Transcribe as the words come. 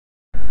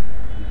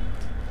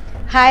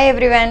Hi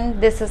everyone,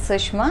 this is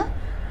Sushma.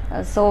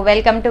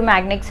 Welcome to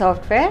Magnic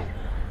Software.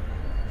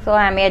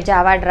 I am a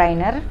Java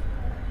trainer.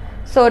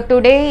 So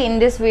today in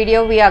this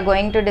video we are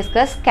going to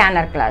discuss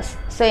scanner class.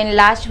 So in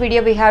last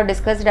video we have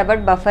discussed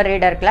about buffer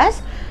reader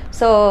class.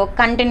 So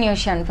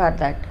continuation for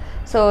that.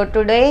 So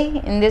today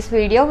in this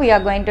video we are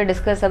going to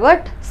discuss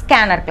about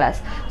scanner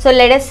class. So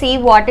let us see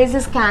what is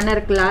a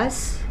scanner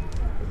class.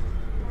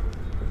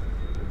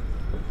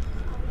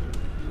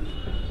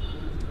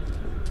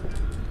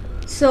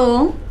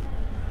 So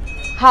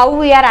how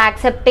we are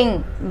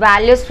accepting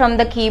values from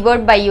the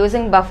keyboard by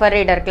using buffer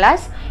reader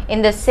class.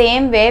 In the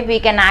same way we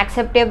can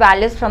accept a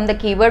values from the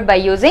keyboard by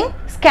using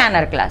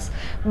scanner class.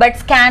 But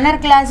scanner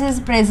class is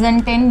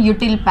present in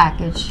util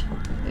package.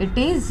 It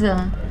is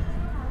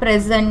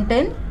present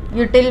in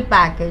util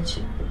package.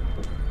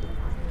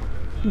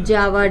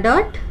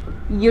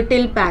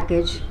 Java.util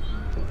package.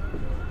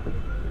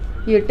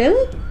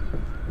 Util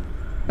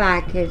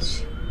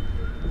package.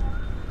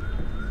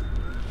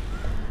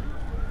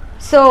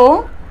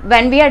 So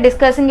when we are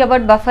discussing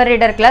about buffer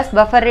reader class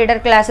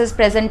is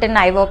present in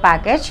IO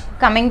package.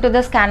 Coming to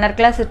the scanner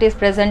class, it is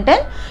present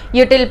in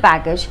util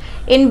package.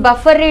 In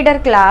buffer reader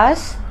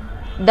class,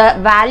 the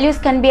values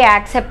can be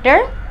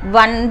accepted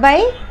one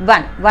by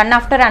one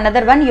after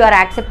another one. You are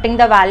accepting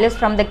the values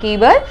from the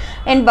keyboard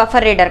in buffer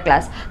reader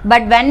class.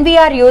 But when we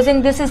are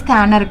using this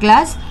scanner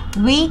class,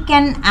 we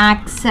can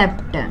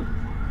accept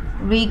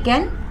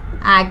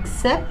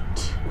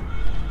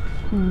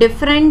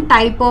different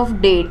type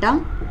of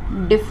data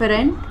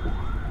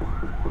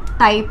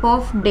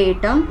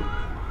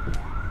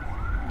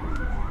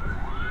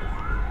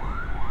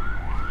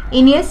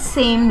in a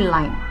same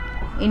line,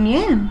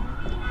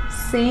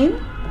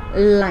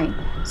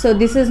 So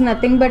this is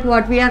nothing but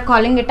what we are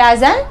calling it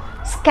as a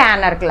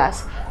scanner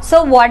class.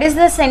 So what is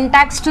the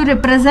syntax to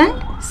represent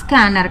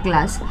scanner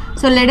class?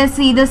 So let us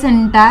see the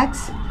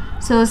syntax.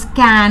 So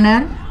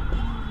scanner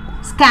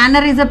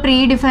is a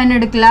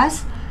predefined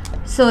class,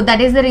 so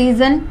that is the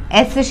reason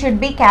S should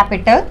be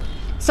capital.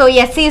 So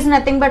SC is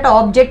nothing but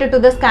object to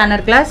the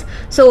scanner class.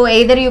 So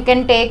either you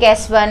can take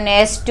S1,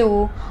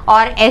 S2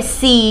 or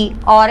SC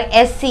or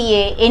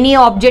SCA, any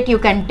object you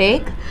can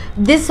take.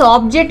 This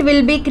object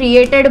will be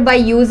created by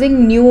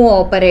using new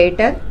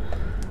operator.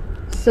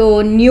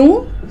 So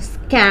new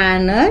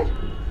scanner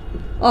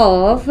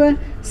of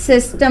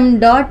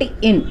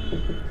system.in.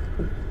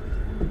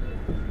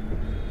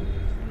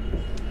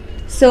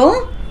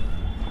 So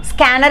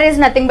scanner is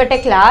nothing but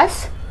a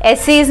class.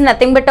 SC is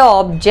nothing but an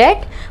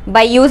object.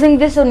 By using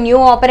this new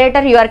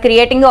operator, you are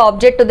creating an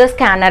object to the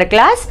scanner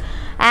class,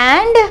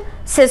 and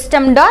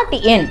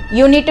system.in.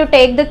 You need to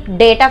take the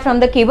data from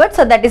the keyboard,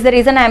 so that is the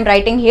reason I am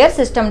writing here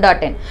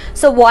system.in.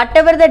 So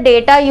whatever the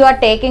data you are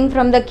taking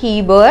from the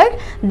keyboard,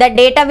 the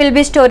data will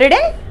be stored in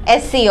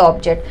SC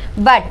object.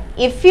 But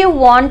if you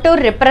want to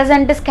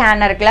represent the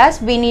scanner class,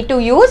 we need to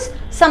use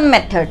some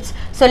methods.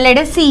 So let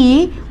us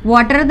see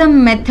what are the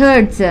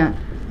methods.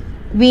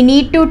 We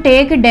need to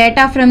take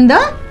data from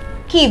the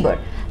keyboard.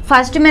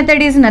 First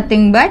method is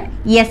nothing but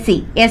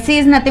SC. SC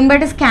is nothing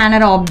but a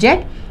scanner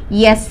object.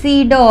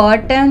 SC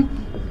dot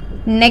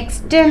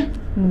next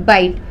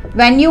byte.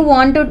 When you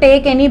want to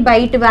take any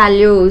byte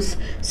values,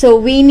 so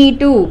we need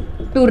to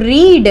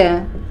read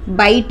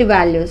byte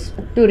values.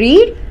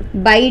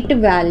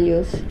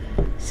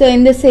 So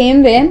in the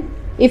same way,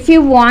 if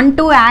you want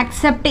to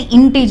accept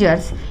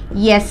integers,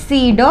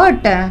 SC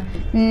dot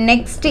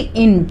next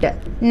int.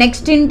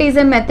 Next int is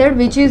a method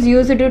which is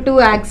used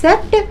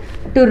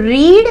to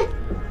read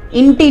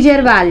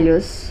integer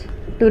values.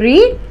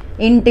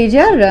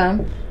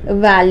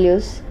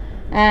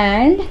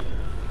 And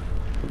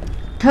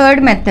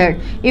third method,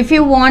 if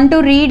you want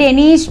to read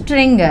any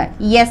string,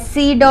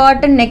 SC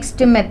dot next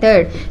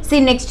method. See,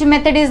 next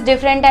method is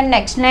different and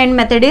next line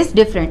method is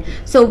different.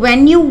 So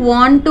when you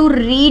want to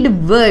read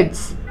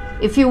words,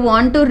 if you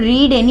want to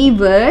read any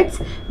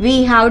words,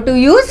 we have to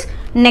use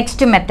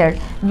next method.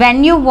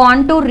 When you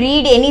want to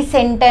read any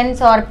sentence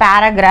or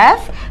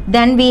paragraph,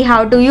 then we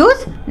have to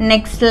use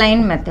next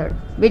line method.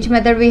 Which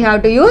method we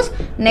have to use?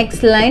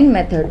 Next line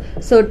method.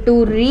 So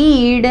to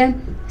read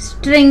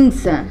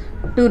strings,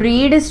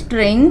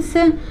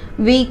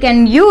 we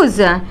can use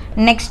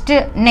next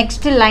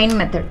line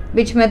method.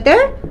 Which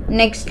method?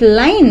 Next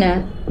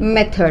line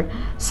method.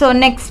 So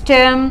next,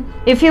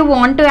 if you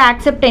want to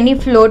accept any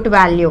float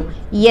value,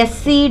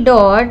 SC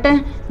dot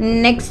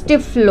next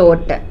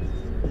float.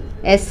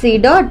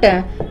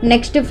 Method.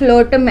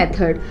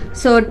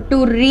 So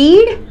to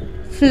read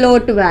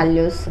float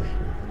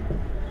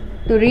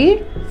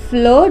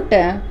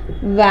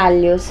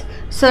values.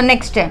 So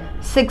next,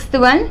 sixth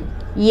one,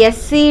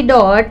 SC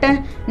dot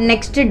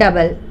next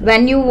double.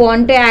 When you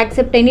want to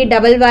accept any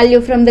double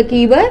value from the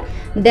keyboard,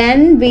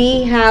 then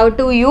we have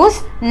to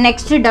use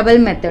next double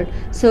method.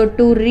 So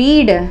to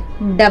read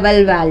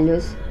double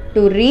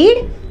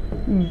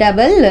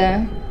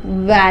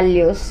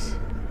values.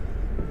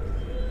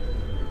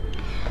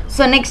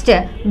 So next,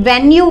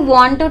 when you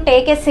want to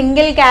take a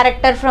single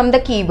character from the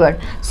keyboard,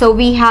 so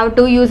we have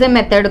to use a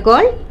method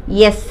called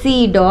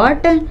sc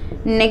dot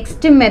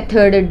next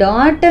method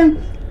dot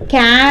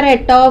char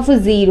at of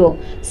 0.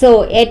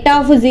 So at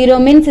of 0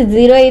 means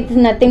 0 is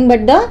nothing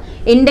but the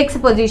index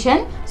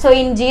position. So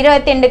in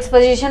 0th index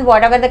position,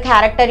 whatever the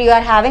character you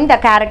are having, the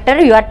character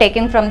you are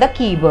taking from the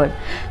keyboard.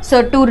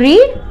 So to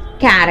read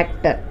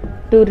character,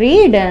 to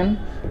read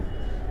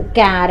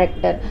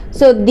character.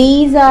 So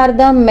these are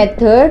the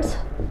methods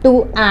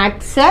to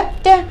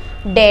accept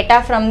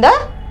data from the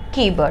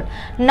keyboard.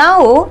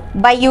 Now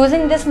by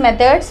using these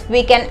methods,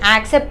 we can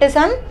accept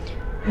some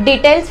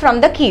details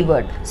from the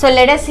keyboard. So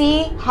let us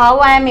see how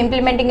I am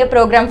implementing a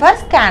program for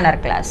scanner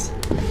class.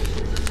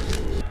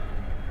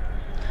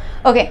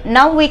 Okay,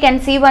 now we can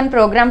see one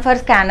program for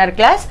scanner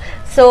class.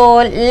 So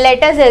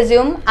let us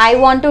assume I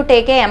want to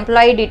take a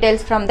employee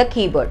details from the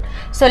keyboard.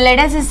 So let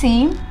us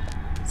see.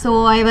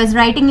 So I was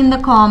writing in the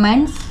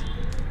comments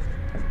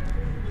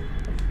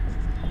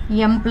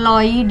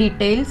employee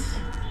details,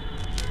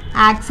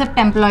 accept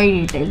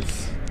employee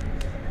details,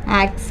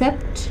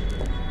 accept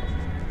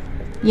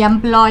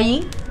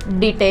employee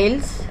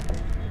details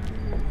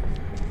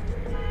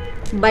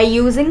by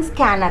using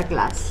scanner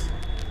class.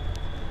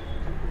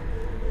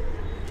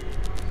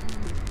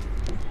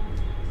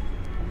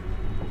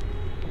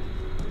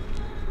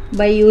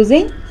 By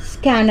using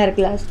scanner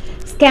class.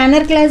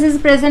 Scanner class is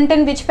present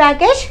in which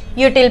package?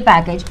 Util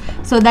package.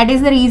 So that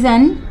is the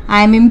reason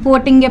I am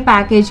importing a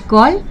package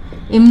called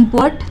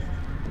import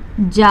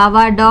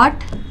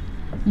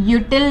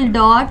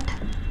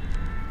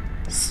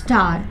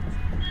java.util.star.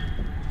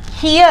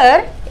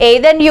 Here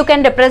either you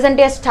can represent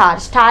a star.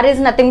 Star is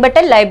nothing but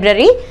a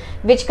library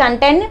which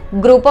contain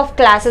group of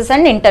classes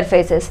and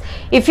interfaces.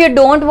 If you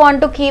don't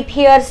want to keep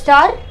here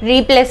star,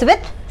 replace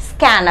with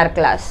scanner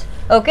class.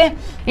 Okay,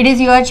 it is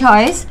your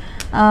choice.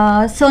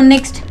 So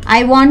next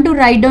I want to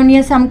write down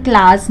here some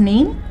class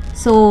name.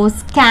 So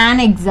scan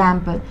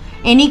example,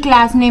 any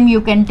class name you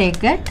can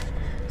take it.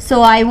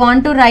 So I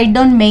want to write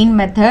down main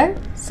method.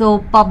 So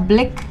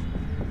public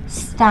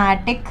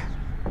static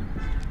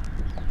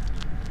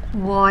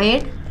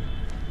void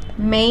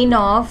main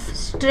of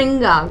string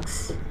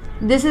args.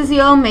 This is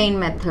your main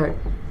method.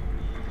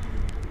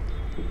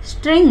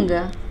 String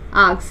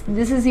args,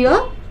 this is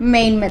your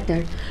main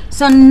method.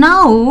 So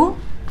now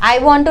I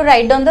want to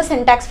write down the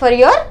syntax for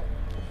your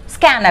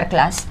scanner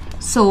class.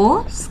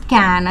 So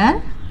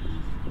scanner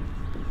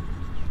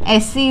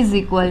sc is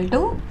equal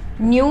to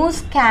new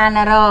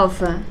scanner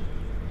of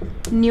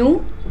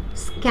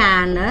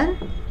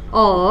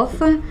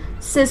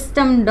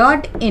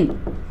system.in,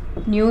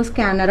 new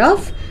scanner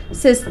of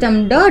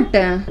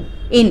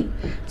system.in.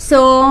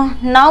 So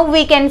now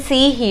we can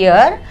see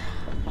here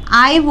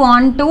I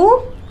want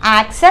to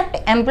accept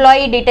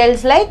employee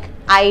details like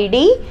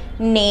ID,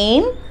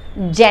 name,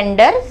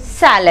 gender,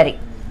 salary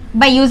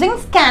by using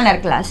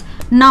scanner class.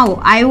 Now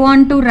I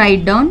want to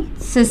write down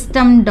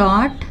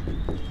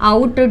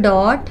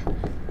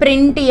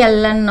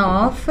system.out.println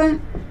of,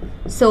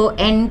 so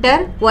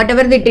enter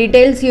whatever the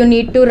details you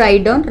need to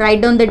write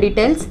down the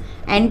details,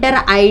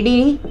 enter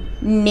ID,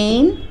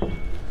 name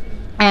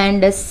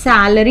and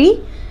salary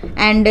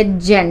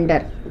and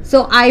gender.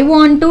 So I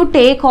want to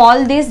take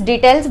all these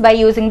details by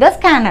using the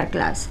scanner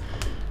class.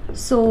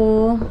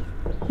 So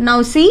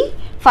now see,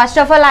 first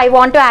of all I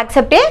want to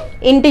accept a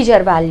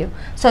integer value.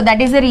 So that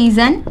is the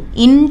reason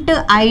int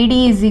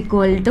id is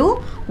equal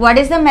to, what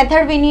is the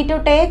method we need to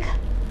take?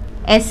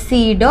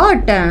 sc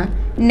dot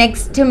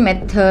next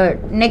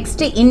method,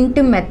 next int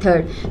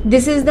method.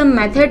 This is the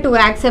method to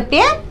accept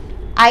a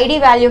id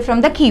value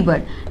from the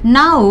keyboard.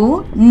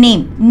 Now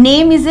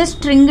name is a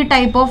string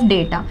type of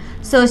data.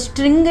 So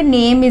string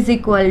name is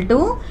equal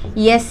to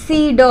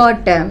sc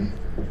dot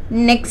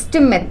next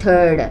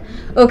method.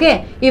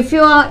 Okay, if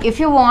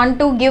you want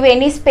to give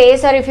any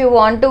space or if you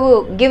want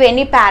to give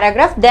any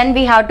paragraph, then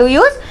we have to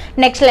use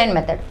next line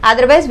method.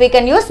 Otherwise we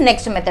can use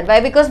next method. Why?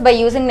 Because by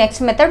using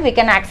next method we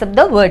can accept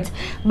the words,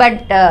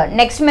 but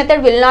next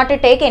method will not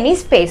take any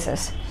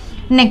spaces.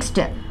 Next,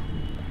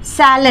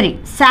 salary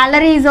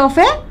is of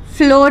a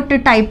float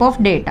type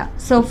of data.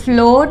 So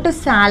float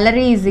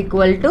salary is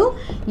equal to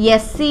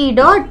sc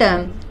dot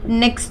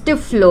next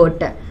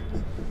float.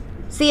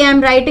 See, I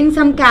am writing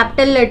some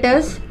capital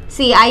letters.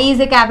 See, I is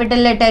a capital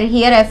letter,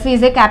 here F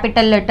is a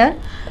capital letter.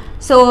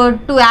 So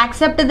to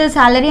accept the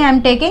salary I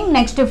am taking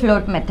next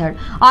float method.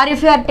 Or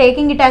if you are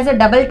taking it as a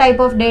double type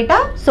of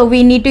data, so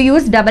we need to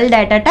use double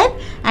data type,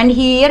 and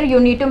here you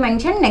need to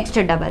mention next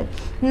double.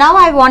 Now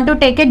I want to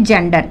take a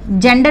gender.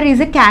 Gender is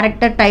a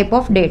character type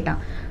of data.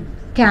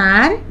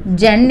 Char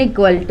gen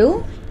equal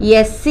to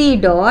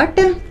sc dot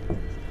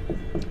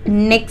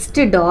next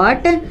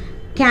dot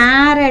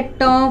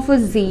caret of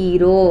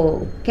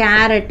 0.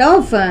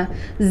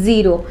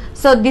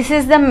 So this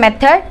is the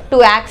method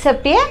to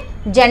accept a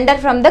gender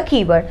from the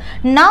keyboard.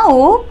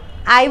 Now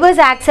I was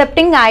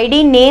accepting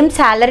ID, name,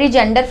 salary,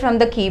 gender from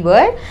the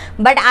keyboard,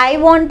 but I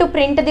want to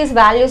print these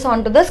values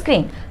onto the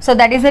screen. So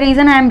that is the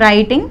reason I am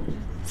writing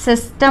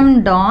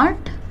system dot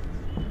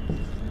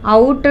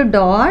out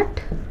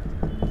dot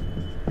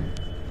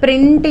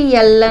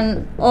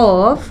println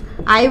of,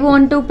 I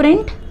want to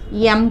print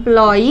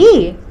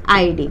employee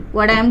ID.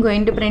 What I am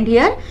going to print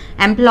here?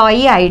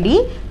 Employee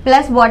ID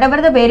plus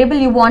whatever the variable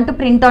you want to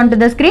print onto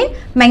the screen,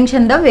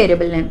 mention the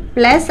variable name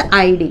plus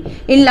ID.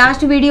 In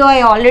last video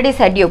I already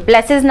said you,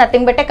 plus is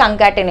nothing but a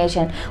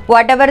concatenation.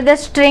 Whatever the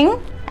string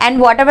and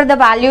whatever the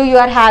value you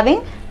are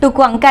having, to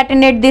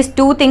concatenate these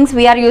two things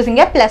we are using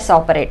a plus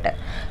operator.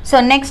 So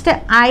next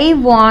I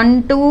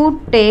want to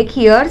take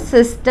here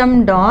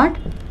system dot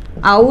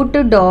out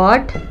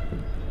dot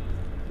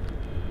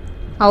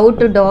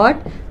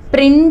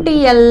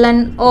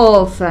println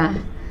of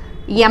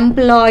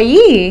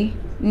employee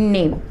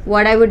name.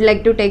 What I would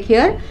like to take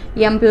here?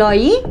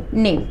 Employee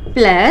name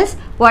plus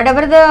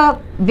whatever the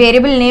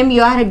variable name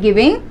you are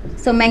giving,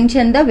 so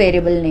mention the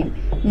variable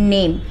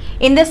name.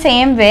 In the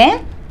same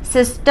way,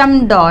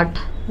 system dot,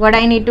 what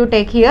I need to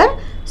take here?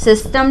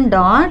 System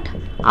dot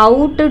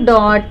out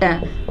dot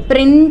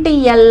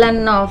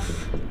println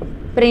of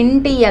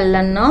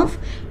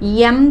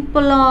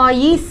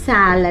employee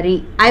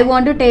salary. I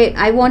want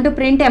to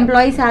print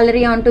employee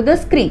salary onto the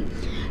screen.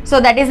 So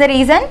that is the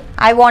reason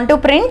I want to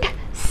print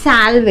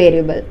sal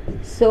variable.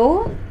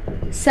 So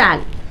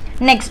sal.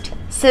 Next,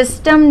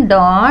 system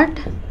dot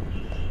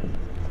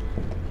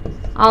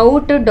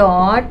out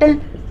dot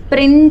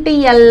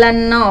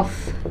println of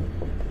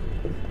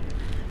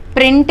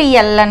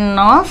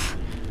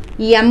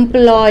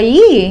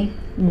employee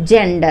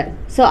gender.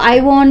 So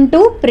I want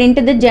to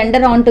print the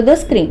gender onto the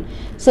screen.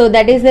 So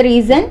that is the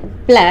reason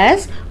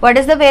plus what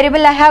is the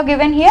variable I have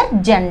given here?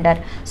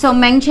 Gender. So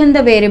mention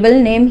the variable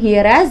name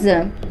here as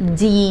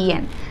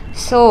gen.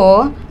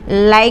 So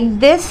like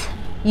this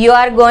you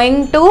are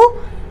going to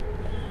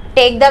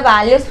take the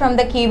values from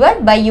the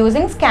keyword by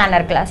using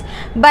scanner class.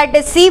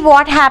 But see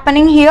what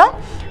happening here?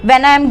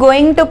 When I am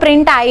going to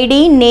print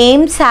ID,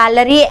 name,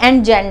 salary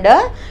and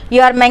gender,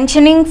 you are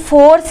mentioning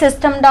 4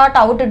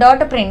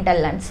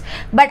 system.out.printlns.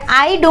 But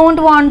I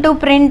don't want to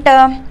print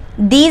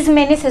these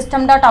many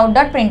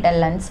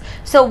system.out.printlns.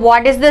 So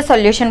what is the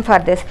solution for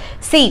this?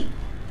 See,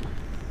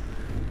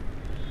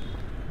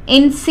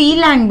 in C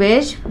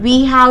language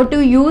we have to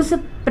use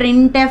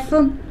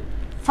printf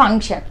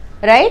function,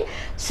 right?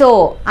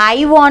 So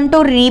I want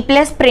to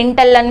replace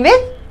println with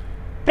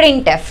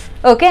printf.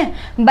 Okay,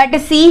 but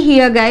see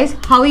here guys,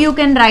 how you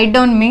can write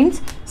down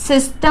means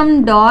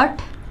system dot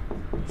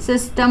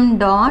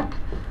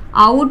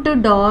out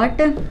dot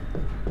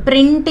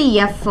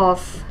printf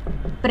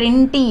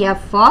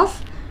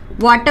of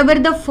whatever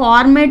the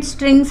format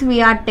strings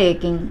we are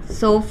taking.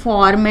 So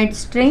format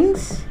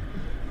strings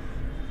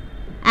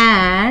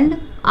and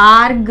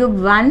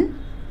arg1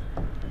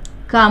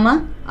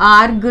 comma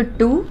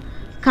arg2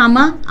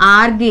 comma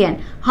argn.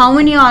 How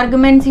many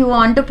arguments you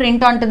want to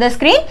print onto the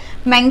screen?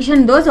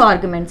 Mention those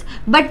arguments.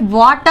 But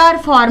what are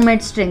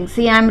format strings?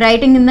 See, I am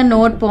writing in the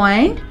note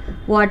point.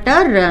 What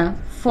are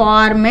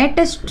format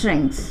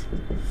strings?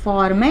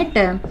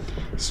 Format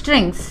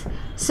strings.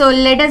 So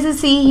let us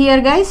see here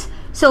guys.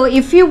 So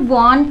if you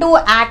want to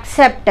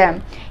accept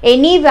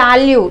any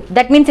value,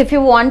 that means if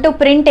you want to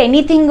print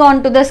anything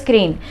onto the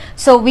screen,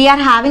 so we are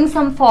having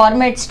some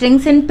format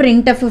strings in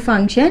printf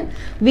function.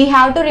 We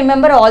have to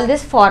remember all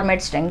these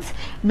format strings.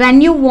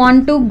 When you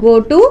want to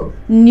go to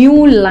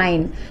new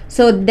line,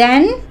 so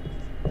then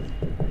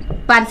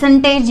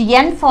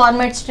 %n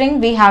format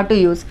string we have to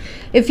use.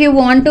 If you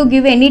want to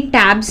give any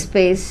tab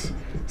space,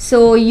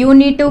 so you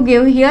need to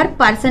give here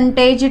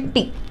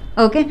 %t.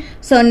 Okay,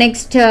 so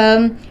next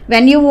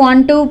when you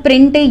want to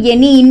print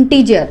any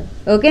integer,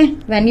 okay,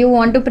 when you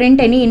want to print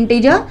any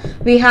integer,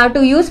 we have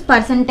to use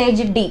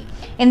 %d.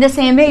 In the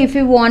same way, if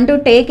you want to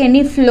take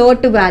any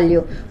float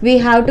value, we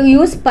have to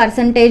use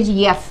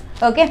 %f.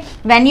 Okay,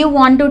 when you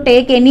want to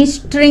take any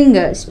string,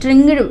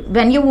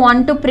 when you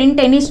want to print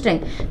any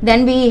string,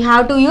 then we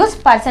have to use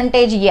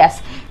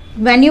 %s.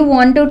 When you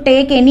want to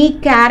take any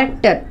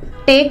character,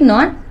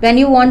 when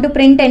you want to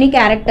print any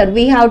character,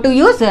 we have to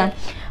use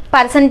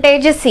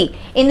 %c.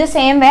 In the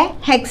same way,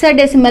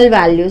 hexadecimal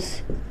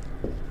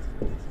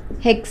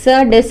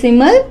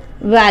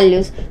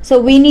values. So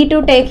we need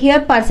to take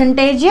here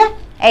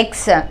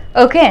 %x.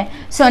 Okay,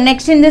 so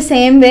next in the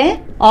same way,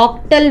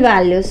 octal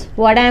values.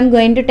 What I am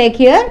going to take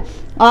here?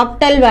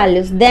 Octal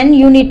values. Then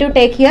you need to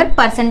take here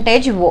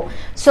 %o.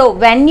 So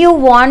when you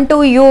want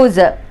to use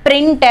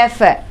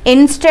printf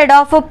instead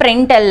of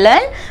println,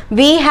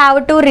 we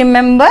have to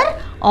remember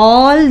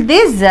all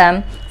these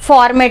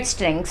format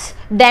strings.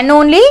 Then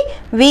only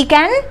we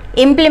can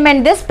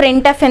implement this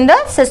printf in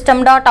the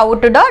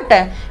system.out.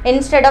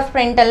 Instead of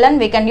println,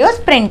 we can use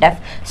printf.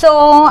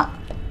 So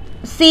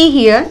see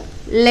here,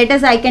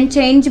 I can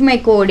change my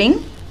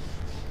coding.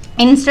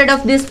 Instead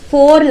of these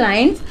 4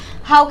 lines,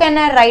 how can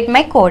I write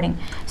my coding?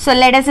 So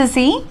let us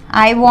see.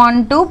 I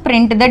want to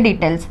print the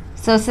details.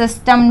 So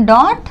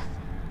system.out.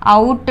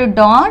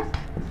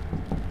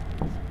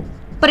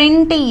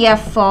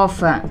 printf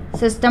of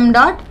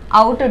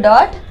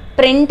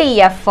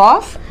system.out.printf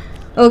of,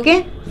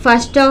 okay,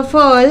 first of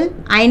all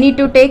I need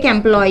to take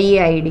employee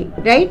ID,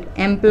 right?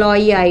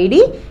 Employee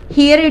ID,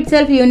 here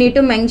itself you need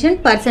to mention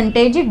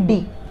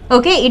 %d.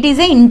 Okay, it is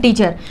a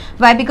integer.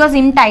 Why? Because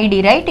int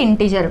id, right?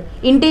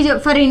 Integer.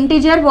 For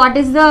integer, what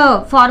is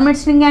the format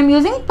string I am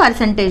using?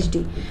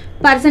 %d.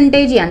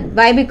 %n.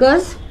 Why?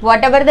 Because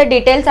whatever the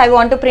details I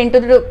want to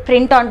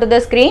print onto the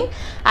screen,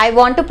 I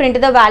want to print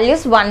the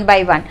values one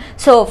by one.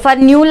 So for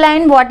new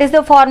line, what is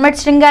the format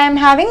string I am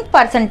having?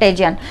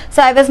 %n.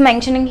 So I was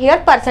mentioning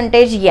here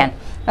 %n.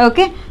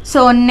 Okay,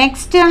 so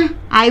next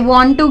I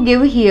want to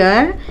give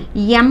here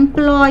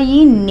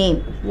employee name.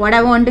 What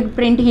I want to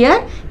print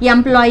here?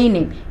 Employee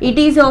name. It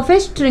is of a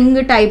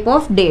string type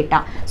of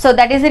data. So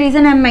that is the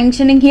reason I am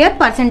mentioning here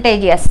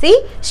 %sc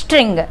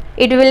string.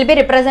 It will be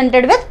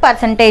represented with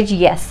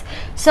 %s.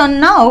 So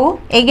now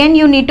again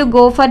you need to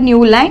go for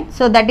new line.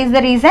 So that is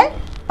the reason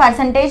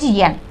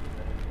 %n.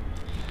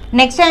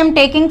 Next I am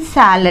taking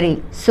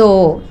salary.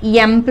 So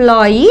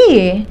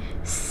employee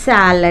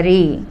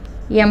salary.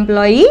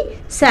 Employee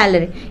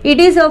salary.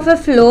 It is of a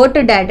float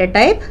data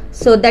type.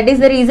 So that is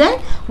the reason.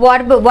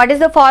 What is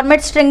the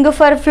format string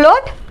for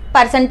float?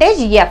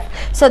 %f.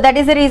 So that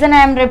is the reason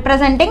I am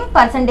representing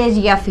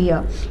 %f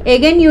here.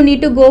 Again you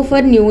need to go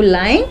for new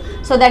line.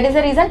 So that is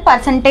the reason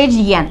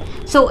 %n.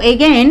 So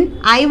again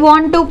I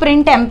want to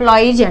print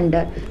employee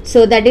gender.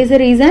 So that is the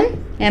reason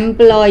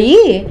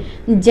employee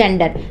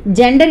gender.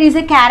 Gender is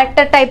a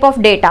character type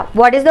of data.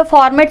 What is the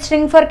format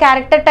string for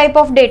character type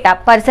of data?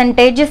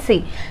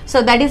 %c.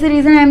 So that is the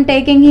reason I am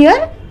taking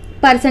here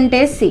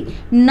 %c.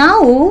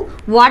 Now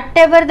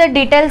whatever the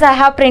details I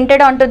have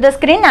printed onto the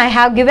screen, I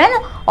have given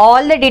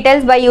all the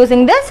details by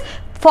using this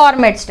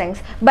format strings,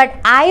 but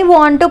I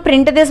want to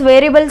print these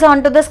variables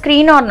onto the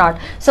screen or not.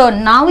 So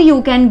now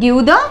you can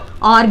give the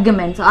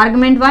arguments.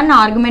 Argument 1,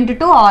 argument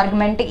 2,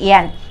 argument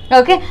n.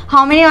 Okay,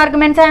 how many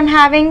arguments I am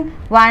having?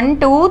 1,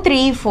 2,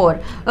 3, 4.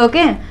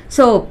 Okay,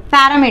 so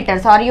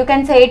parameters, or you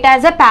can say it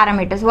as a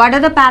parameters. What are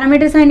the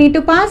parameters I need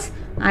to pass?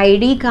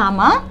 ID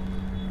comma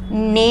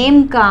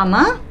name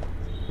comma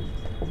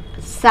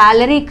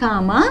salary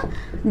comma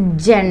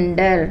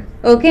gender.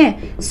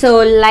 Okay, so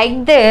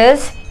like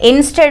this,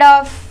 instead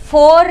of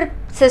 4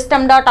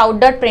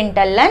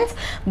 system.out.println,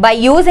 by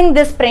using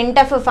this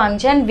printf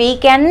function we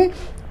can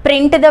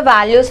print the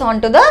values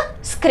onto the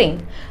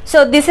screen.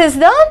 So this is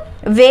the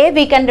way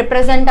we can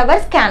represent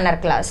our scanner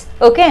class.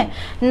 Okay,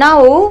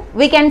 now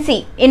we can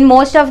see in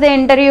most of the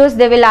interviews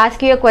they will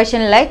ask you a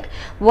question like,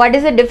 what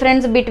is the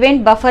difference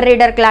between buffer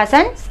reader class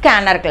and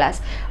scanner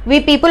class?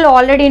 We people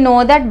already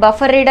know that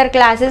buffer reader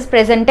class is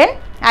present in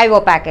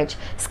IO package.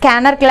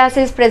 Scanner class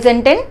is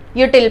present in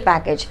util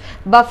package.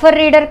 Buffer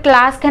reader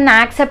class can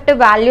accept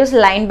values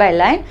line by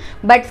line,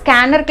 but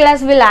scanner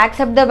class will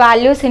accept the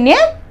values in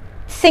a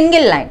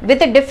single line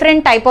with a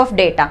different type of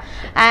data.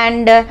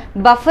 And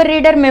buffer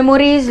reader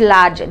memory is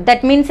large.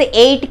 That means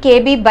 8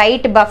 KB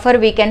byte buffer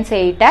we can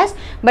say it as.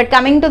 But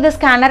coming to the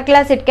scanner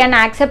class, it can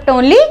accept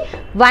only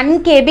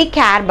 1 KB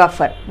char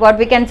buffer. What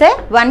we can say?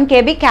 1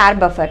 KB char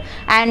buffer.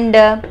 And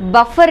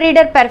buffer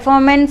reader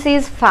performance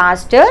is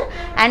faster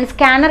and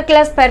scanner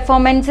class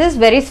performance is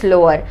very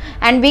slower.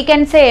 And we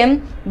can say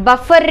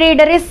buffer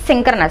reader is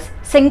synchronous.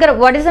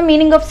 What is the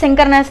meaning of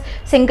synchronous?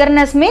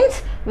 Synchronous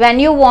means when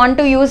you want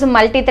to use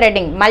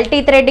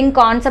multi-threading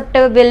concept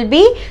will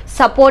be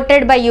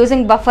supported by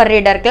using buffer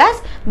reader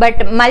class,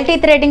 but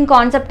multi-threading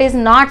concept is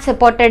not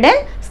supported in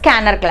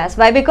scanner class.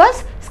 Why?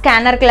 Because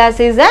scanner class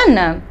is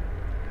an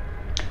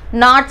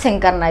not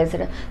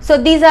synchronized. So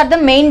these are the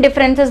main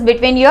differences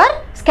between your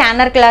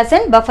scanner class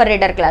and buffer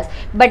reader class.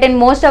 But in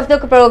most of the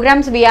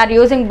programs we are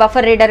using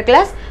buffer reader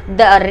class.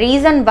 The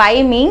reason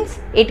why means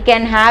it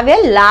can have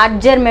a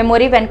larger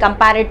memory when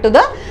compared to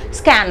the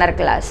scanner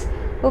class.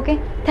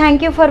 Okay,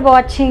 thank you for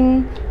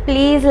watching.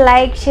 Please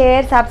like,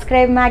 share,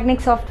 subscribe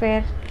Magnic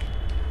Software.